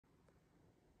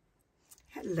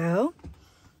Hello.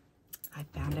 I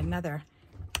found another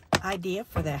idea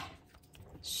for the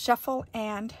shuffle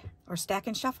or stack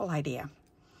and shuffle idea.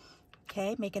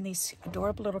 Okay, making these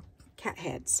adorable little cat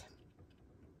heads.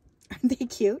 Aren't they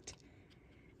cute?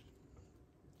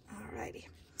 Alrighty.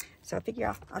 So I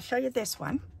figure I'll show you this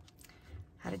one,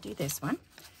 how to do this one.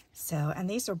 So, and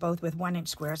these are both with 1-inch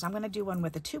squares. I'm going to do one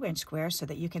with a 2-inch square so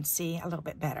that you can see a little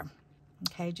bit better.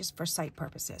 Okay, just for sight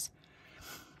purposes.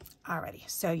 Alrighty,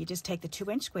 so you just take the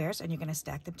 2-inch squares and you're going to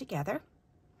stack them together.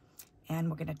 And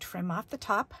we're going to trim off the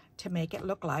top to make it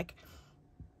look like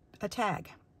a tag.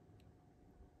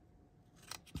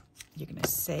 You're going to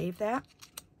save that.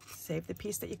 Save the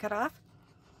piece that you cut off.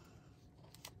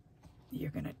 You're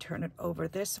going to turn it over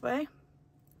this way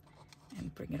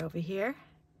and bring it over here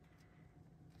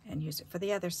and use it for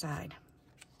the other side.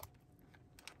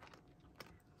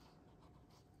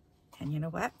 And you know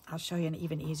what? I'll show you an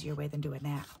even easier way than doing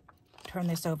that. Turn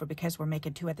this over because we're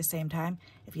making two at the same time.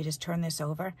 If you just turn this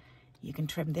over, you can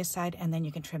trim this side and then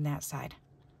you can trim that side.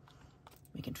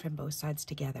 We can trim both sides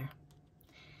together.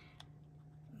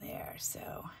 There,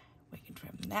 so we can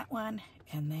trim that one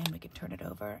and then we can turn it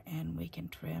over and we can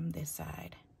trim this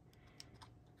side.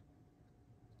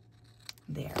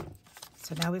 There.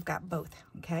 So now we've got both,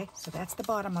 okay? So that's the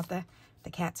bottom of the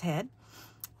cat's head.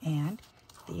 And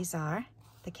these are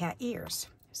the cat ears.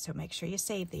 So make sure you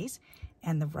save these.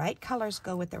 And the right colors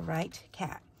go with the right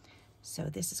cat. So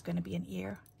this is going to be an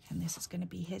ear, and this is going to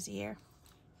be his ear.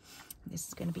 This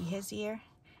is going to be his ear,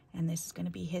 and this is going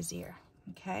to be his ear,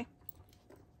 okay?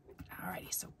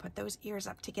 Alrighty, so put those ears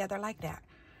up together like that.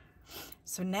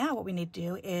 So now what we need to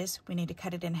do is we need to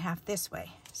cut it in half this way.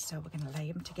 So we're going to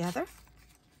lay them together.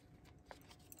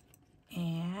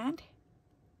 And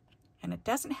it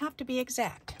doesn't have to be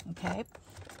exact, okay?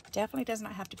 Definitely does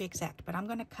not have to be exact, but I'm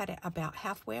going to cut it about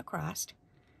halfway across,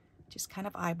 just kind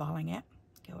of eyeballing it,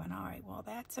 going, all right, well,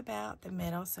 that's about the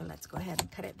middle, so let's go ahead and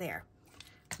cut it there,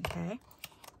 okay?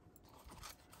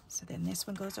 So then this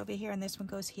one goes over here and this one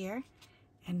goes here,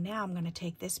 and now I'm going to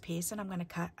take this piece and I'm going to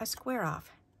cut a square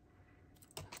off.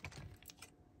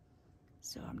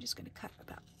 So I'm just going to cut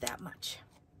about that much,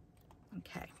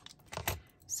 okay?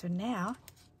 So now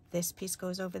this piece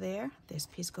goes over there, this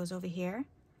piece goes over here,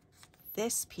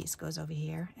 this piece goes over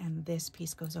here, and this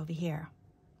piece goes over here,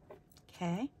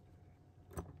 okay?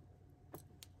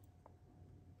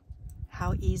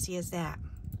 How easy is that?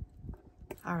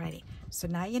 Alrighty, so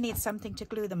now you need something to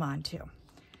glue them onto.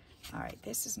 All right,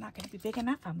 this is not going to be big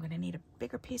enough. I'm going to need a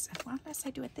bigger piece. Well, unless I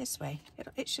do it this way.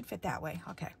 It should fit that way,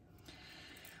 okay.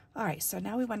 All right, so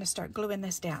now we want to start gluing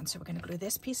this down. So we're going to glue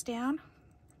this piece down.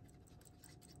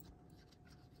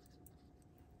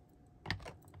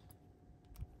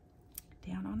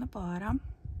 Down on the bottom.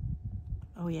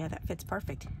 Oh yeah, that fits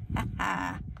perfect. All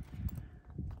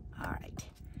right,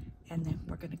 and then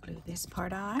we're going to glue this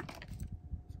part on.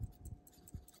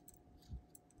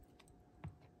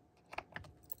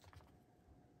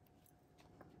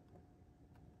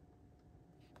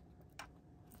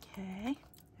 Okay,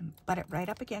 and butt it right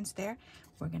up against there.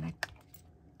 We're going to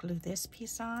glue this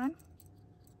piece on.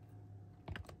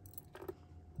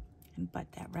 And butt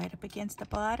that right up against the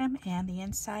bottom and the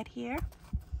inside here.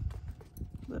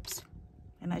 Whoops.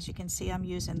 And as you can see, I'm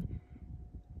using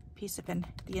a piece of the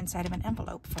inside of an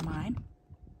envelope for mine.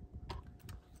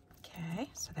 Okay,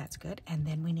 so that's good. And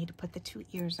then we need to put the 2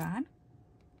 ears on.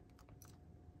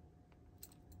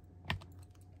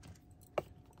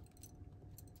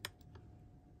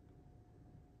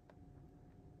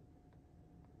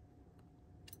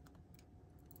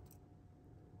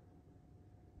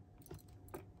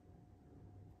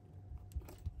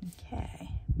 Okay,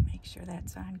 make sure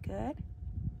that's on good.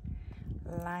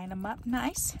 Line them up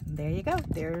nice. There you go.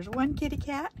 There's one kitty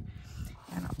cat.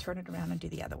 And I'll turn it around and do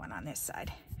the other one on this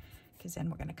side, because then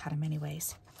we're going to cut them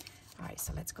anyways. All right,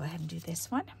 so let's go ahead and do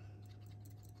this one.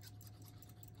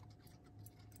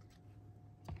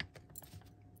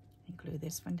 And glue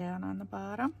this one down on the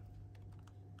bottom.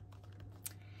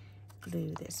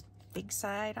 Glue this big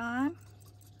side on.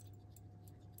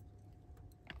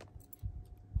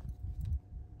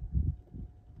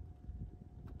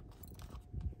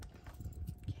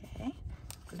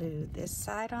 Glue this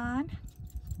side on.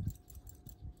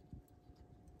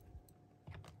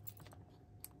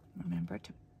 Remember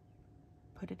to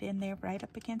put it in there right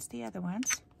up against the other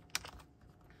ones.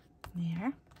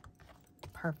 There.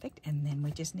 Perfect. And then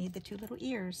we just need the 2 little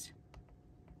ears.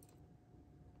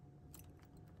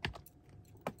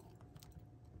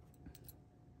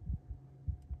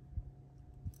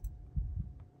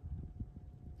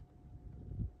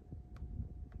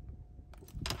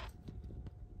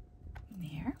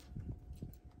 There.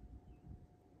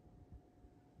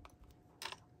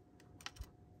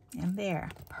 And there,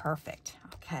 perfect.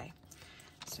 Okay,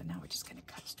 so now we're just gonna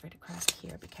cut straight across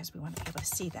here because we want to be able to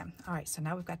see them. All right, so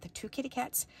now we've got the 2 kitty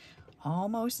cats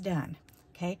almost done.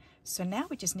 Okay, so now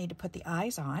we just need to put the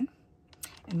eyes on,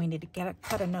 and we need to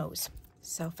cut a nose.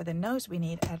 So for the nose, we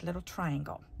need a little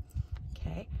triangle.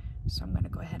 Okay, so I'm gonna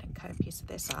go ahead and cut a piece of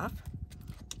this off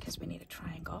because we need a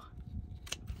triangle.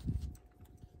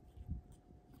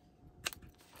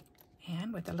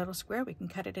 And with a little square, we can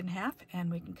cut it in half and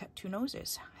we can cut 2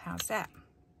 noses. How's that?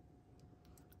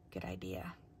 Good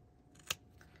idea.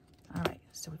 All right,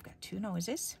 so we've got 2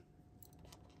 noses.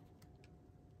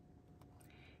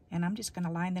 And I'm just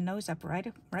gonna line the nose up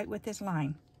right with this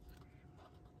line.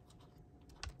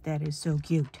 That is so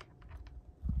cute.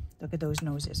 Look at those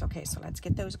noses. Okay, so let's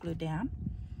get those glued down.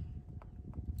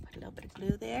 Put a little bit of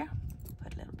glue there.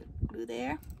 Put a little bit of glue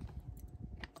there.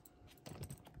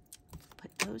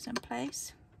 Put those in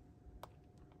place.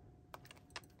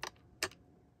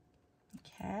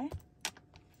 Okay.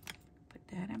 Put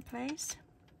that in place.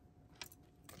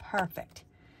 Perfect.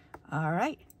 All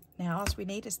right. Now all we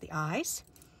need is the eyes.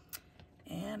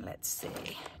 And let's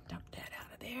see. Dump that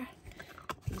out of there.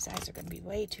 These eyes are going to be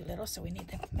way too little, so we need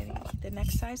to maybe the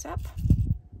next size up.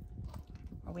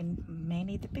 Or we may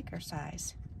need the bigger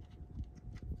size.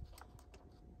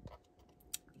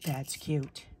 That's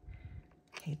cute.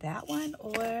 Okay, that one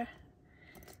or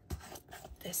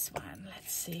this one.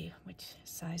 Let's see which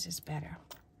size is better.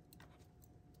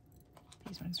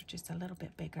 These ones are just a little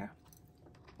bit bigger.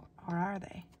 Or are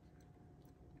they?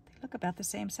 They look about the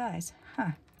same size.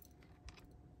 Huh.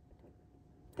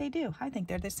 They do. I think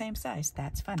they're the same size.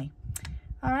 That's funny.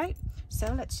 All right,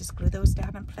 so let's just glue those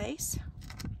down in place.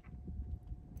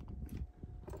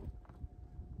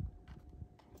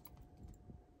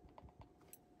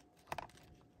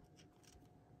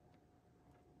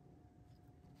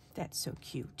 That's so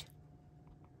cute.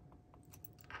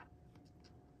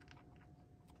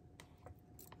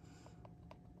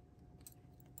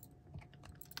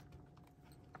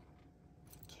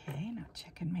 Okay, now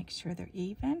check and make sure they're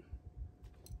even.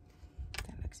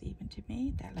 Even to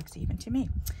me. That looks even to me.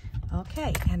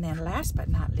 Okay, and then last but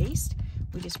not least,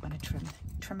 we just want to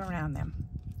trim around them.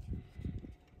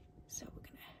 So we're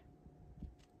gonna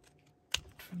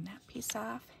trim that piece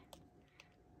off.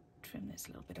 Trim this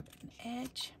little bit of an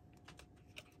edge.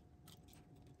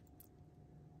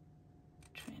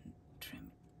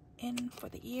 Trim in for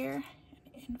the ear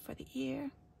and in for the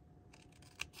ear.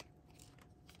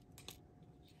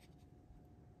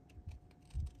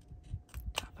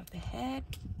 Top of the head.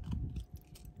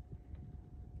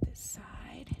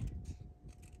 Side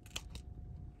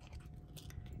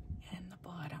and the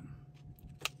bottom.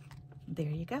 There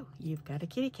you go. You've got a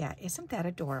kitty cat. Isn't that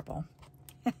adorable?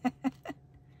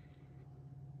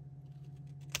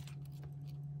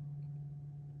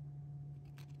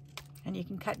 And you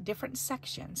can cut different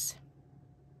sections.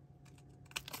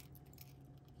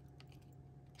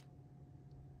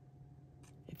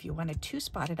 If you wanted 2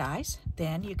 spotted eyes,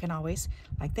 then you can always,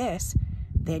 like this,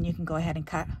 then you can go ahead and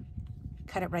cut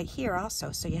it right here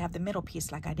also, so you have the middle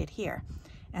piece like I did here.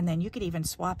 And then you could even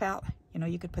swap out, you know,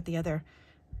 you could put the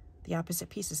opposite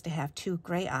pieces to have 2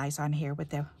 gray eyes on here with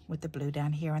the blue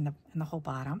down here and the whole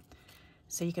bottom.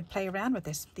 So you could play around with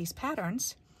these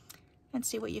patterns and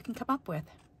see what you can come up with.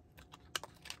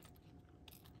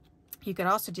 You could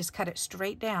also just cut it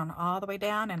straight down, all the way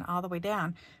down and all the way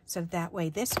down, so that way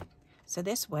this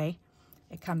way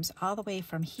it comes all the way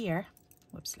from here.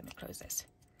 Whoops, let me close this.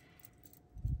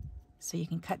 So you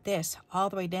can cut this all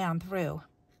the way down through.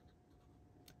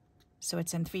 So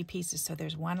it's in 3 pieces. So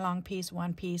there's 1 long piece,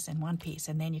 1 piece, and 1 piece.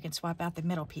 And then you can swap out the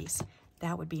middle piece.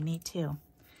 That would be neat too.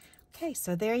 Okay,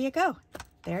 so there you go.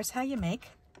 There's how you make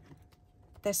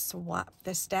the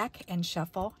stack and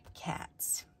shuffle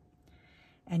cats.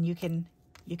 And you can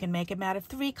make them out of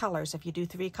 3 colors. If you do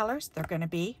 3 colors, they're going to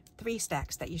be 3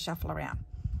 stacks that you shuffle around.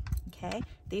 Okay,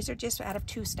 these are just out of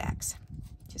 2 stacks,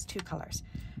 just 2 colors.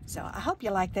 So I hope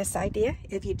you like this idea.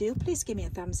 If you do, please give me a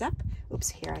thumbs up. Oops,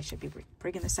 here I should be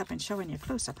bringing this up and showing you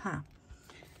close up, huh?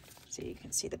 So you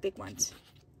can see the big ones.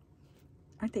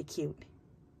 Aren't they cute?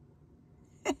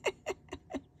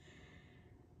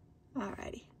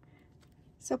 Alrighty.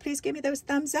 So please give me those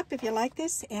thumbs up if you like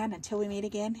this. And until we meet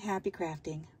again, happy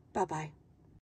crafting. Bye-bye.